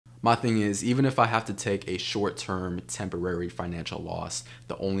My thing is, even if I have to take a short-term temporary financial loss,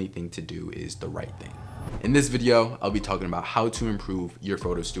 the only thing to do is the right thing. In this video, I'll be talking about how to improve your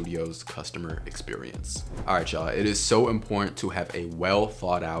photo studio's customer experience. All right, y'all, it is so important to have a well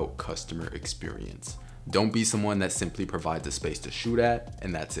thought out customer experience. Don't be someone that simply provides a space to shoot at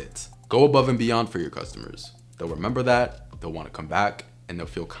and that's it. Go above and beyond for your customers. They'll remember that, they'll want to come back, and they'll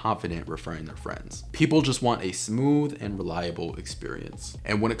feel confident referring their friends. People just want a smooth and reliable experience.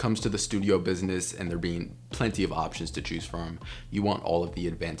 And when it comes to the studio business and there being plenty of options to choose from, you want all of the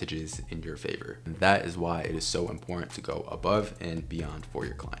advantages in your favor. And that is why it is so important to go above and beyond for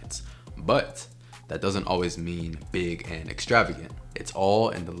your clients. But that doesn't always mean big and extravagant. It's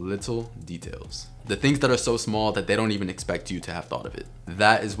all in the little details. The things that are so small that they don't even expect you to have thought of it.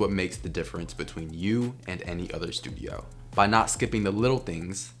 That is what makes the difference between you and any other studio. By not skipping the little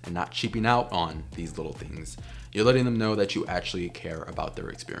things and not cheaping out on these little things, you're letting them know that you actually care about their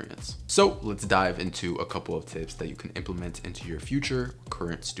experience. So let's dive into a couple of tips that you can implement into your future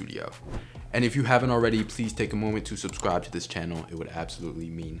current studio. And if you haven't already, please take a moment to subscribe to this channel. It would absolutely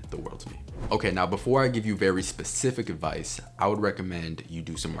mean the world to me. Okay, now before I give you very specific advice, I would recommend you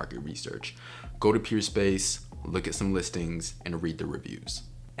do some market research. Go to Peerspace, look at some listings, and read the reviews.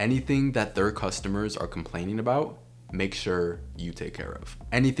 Anything that their customers are complaining about, make sure you take care of.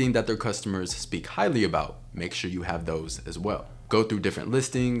 Anything that their customers speak highly about, make sure you have those as well. Go through different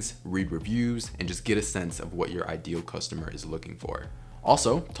listings, read reviews, and just get a sense of what your ideal customer is looking for.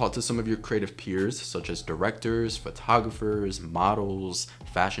 Also, talk to some of your creative peers, such as directors, photographers, models,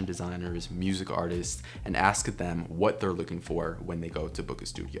 fashion designers, music artists, and ask them what they're looking for when they go to book a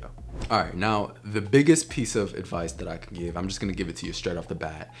studio. All right, now the biggest piece of advice that I can give, I'm just gonna give it to you straight off the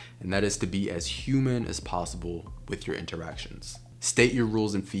bat, and that is to be as human as possible with your interactions. State your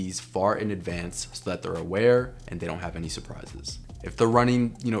rules and fees far in advance so that they're aware and they don't have any surprises. If they're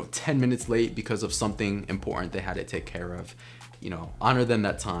running, 10 minutes late because of something important they had to take care of, honor them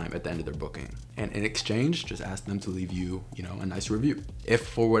that time at the end of their booking. And in exchange, just ask them to leave you, a nice review. If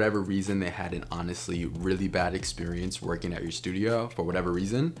for whatever reason they had an honestly really bad experience working at your studio, for whatever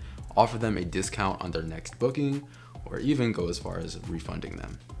reason, offer them a discount on their next booking, or even go as far as refunding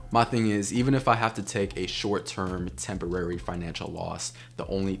them. My thing is, even if I have to take a short-term temporary financial loss, the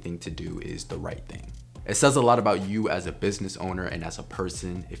only thing to do is the right thing. It says a lot about you as a business owner and as a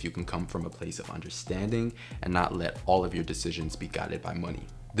person if you can come from a place of understanding and not let all of your decisions be guided by money.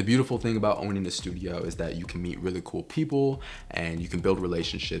 The beautiful thing about owning a studio is that you can meet really cool people and you can build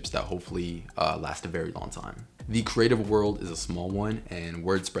relationships that hopefully last a very long time. The creative world is a small one and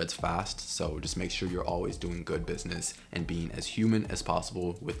word spreads fast, so just make sure you're always doing good business and being as human as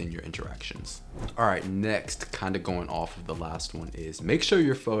possible within your interactions. All right, next, kind of going off of the last one, is make sure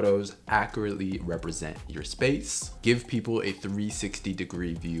your photos accurately represent your space. Give people a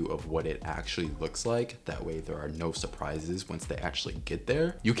 360-degree view of what it actually looks like. That way there are no surprises once they actually get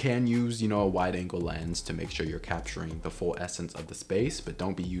there. You can use, a wide angle lens to make sure you're capturing the full essence of the space, but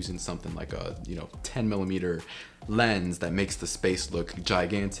don't be using something like a, 10mm lens that makes the space look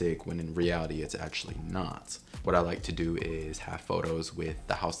gigantic when in reality it's actually not. What I like to do is have photos with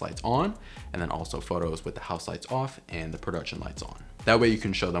the house lights on and then also photos with the house lights off and the production lights on. That way you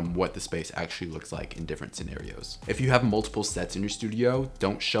can show them what the space actually looks like in different scenarios. If you have multiple sets in your studio,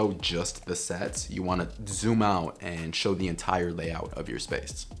 don't show just the sets. You want to zoom out and show the entire layout of your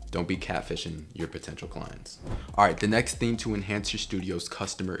space. Don't be catfishing your potential clients. All right, the next thing to enhance your studio's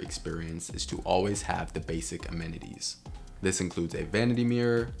customer experience is to always have the basic amenities. This includes a vanity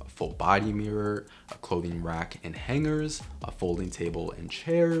mirror, a full body mirror, a clothing rack and hangers, a folding table and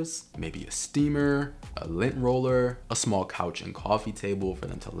chairs, maybe a steamer, a lint roller, a small couch and coffee table for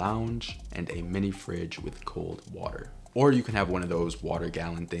them to lounge, and a mini fridge with cold water. Or you can have one of those water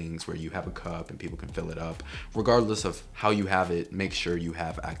gallon things where you have a cup and people can fill it up. Regardless of how you have it, make sure you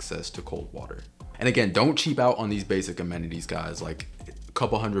have access to cold water. And again, don't cheap out on these basic amenities, guys. Like a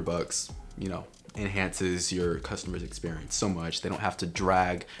couple $100, enhances your customer's experience so much. They don't have to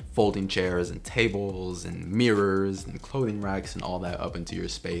drag folding chairs and tables and mirrors and clothing racks and all that up into your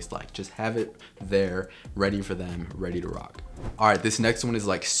space. Like, just have it there, ready for them, ready to rock. All right, this next one is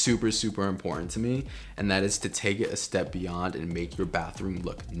like super important to me, and that is to take it a step beyond and make your bathroom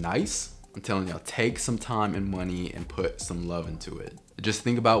look nice. I'm telling y'all, take some time and money and put some love into it. Just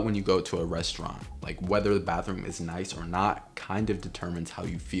think about when you go to a restaurant, like whether the bathroom is nice or not kind of determines how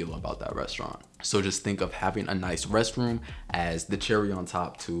you feel about that restaurant. So just think of having a nice restroom as the cherry on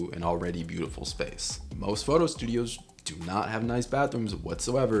top to an already beautiful space. Most photo studios do not have nice bathrooms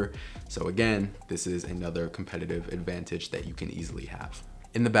whatsoever. So again, this is another competitive advantage that you can easily have.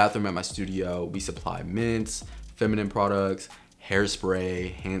 In the bathroom at my studio, we supply mints, feminine products,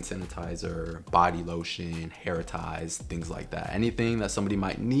 hairspray, hand sanitizer, body lotion, hair ties, things like that. Anything that somebody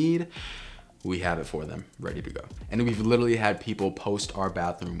might need, we have it for them, ready to go. And we've literally had people post our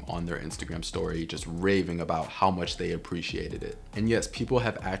bathroom on their Instagram story, just raving about how much they appreciated it. And yes, people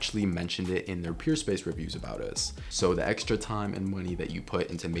have actually mentioned it in their Peerspace reviews about us. So the extra time and money that you put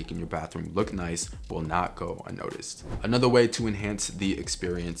into making your bathroom look nice will not go unnoticed. Another way to enhance the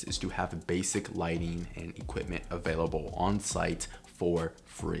experience is to have basic lighting and equipment available on site for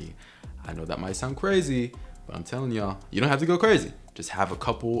free. I know that might sound crazy, but I'm telling y'all, you don't have to go crazy. Just have a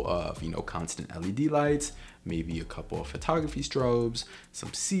couple of, constant LED lights, maybe a couple of photography strobes,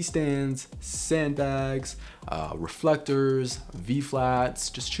 some C-stands, sandbags, reflectors, V-flats.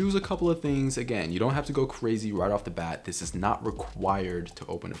 Just choose a couple of things. Again, you don't have to go crazy right off the bat. This is not required to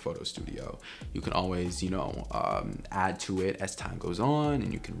open a photo studio. You can always, add to it as time goes on,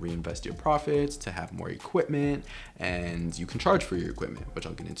 and you can reinvest your profits to have more equipment, and you can charge for your equipment, which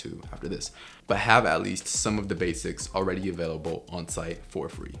I'll get into after this. But have at least some of the basics already available on site for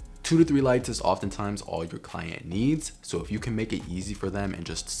free. 2 to 3 lights is oftentimes all your client needs, so if you can make it easy for them and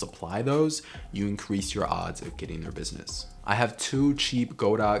just supply those, you increase your odds of getting their business. I have 2 cheap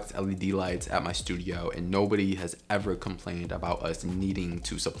Godox LED lights at my studio, and nobody has ever complained about us needing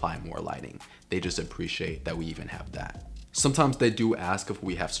to supply more lighting. They just appreciate that we even have that. Sometimes they do ask if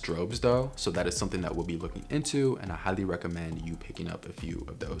we have strobes though, so that is something that we'll be looking into, and I highly recommend you picking up a few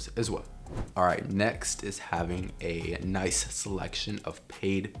of those as well. All right, next is having a nice selection of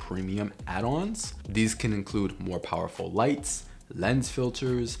paid premium add-ons. These can include more powerful lights, lens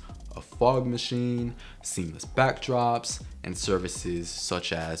filters, a fog machine, seamless backdrops, and services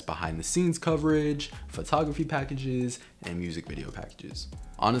such as behind the scenes coverage, photography packages, and music video packages.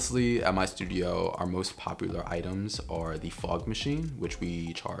 Honestly, at my studio, our most popular items are the fog machine, which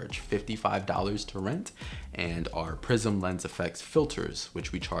we charge $55 to rent, and our Prism Lens Effects filters,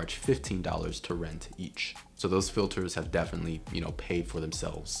 which we charge $15 to rent each. So those filters have definitely, paid for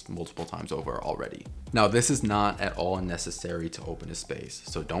themselves multiple times over already. Now, this is not at all necessary to open a space,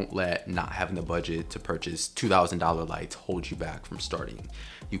 so don't let not having the budget to purchase $2,000 lights hold you back from starting.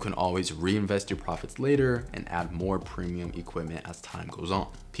 You can always reinvest your profits later and add more premium equipment as time goes on.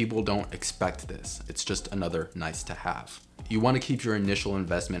 People don't expect this. It's just another nice to have. You want to keep your initial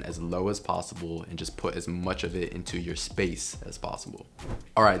investment as low as possible and just put as much of it into your space as possible.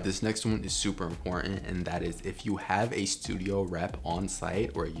 All right, this next one is super important, and that is if you have a studio rep on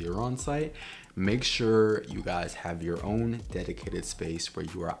site or you're on site, make sure you guys have your own dedicated space where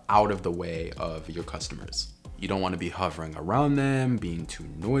you are out of the way of your customers. You don't want to be hovering around them, being too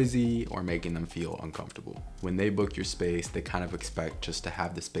noisy, or making them feel uncomfortable. When they book your space, they kind of expect just to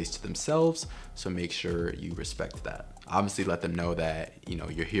have the space to themselves, so make sure you respect that. Obviously let them know that,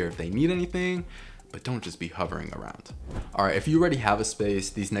 you're here if they need anything, but don't just be hovering around. All right, if you already have a space,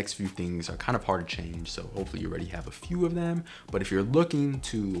 these next few things are kind of hard to change, so hopefully you already have a few of them. But if you're looking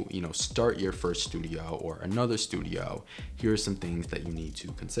to, start your first studio or another studio, here are some things that you need to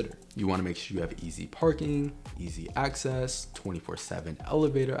consider. You want to make sure you have easy parking, easy access, 24/7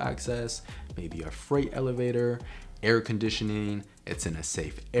 elevator access, maybe a freight elevator, air conditioning, it's in a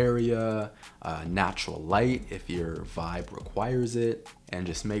safe area, natural light if your vibe requires it, and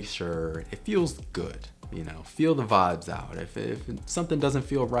just make sure it feels good. Feel the vibes out. If something doesn't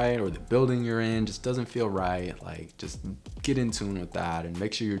feel right, or the building you're in just doesn't feel right, just get in tune with that and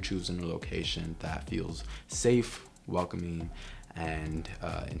make sure you're choosing a location that feels safe, welcoming, and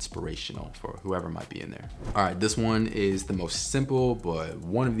inspirational for whoever might be in there. All right, this one is the most simple, but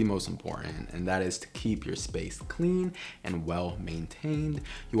one of the most important, and that is to keep your space clean and well maintained.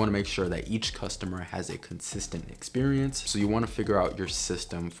 You want to make sure that each customer has a consistent experience. So you want to figure out your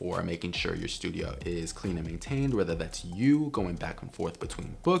system for making sure your studio is clean and maintained, whether that's you going back and forth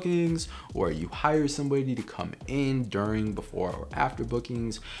between bookings, or you hire somebody to come in during, before, or after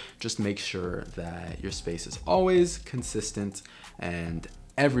bookings. Just make sure that your space is always consistent and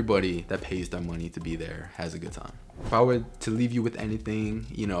everybody that pays their money to be there has a good time. If I were to leave you with anything,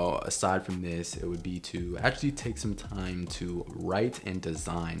 aside from this, it would be to actually take some time to write and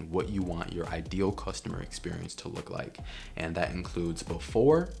design what you want your ideal customer experience to look like. And that includes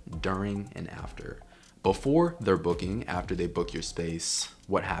before, during, and after. Before their booking, after they book your space,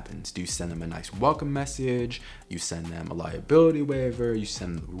 what happens? Do you send them a nice welcome message? You send them a liability waiver? You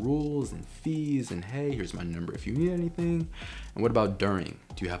send them the rules and fees and hey, here's my number if you need anything? And what about during?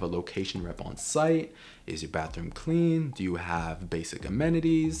 Do you have a location rep on site? Is your bathroom clean? Do you have basic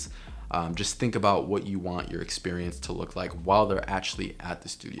amenities? Just think about what you want your experience to look like while they're actually at the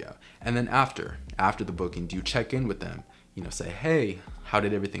studio. And then after the booking, do you check in with them? you know, say, hey, how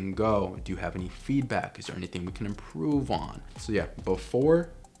did everything go? Do you have any feedback? Is there anything we can improve on? So yeah, before,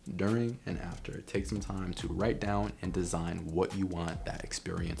 during, and after, take some time to write down and design what you want that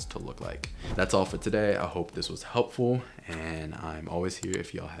experience to look like. That's all for today. I hope this was helpful, and I'm always here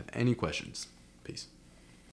if y'all have any questions. Peace.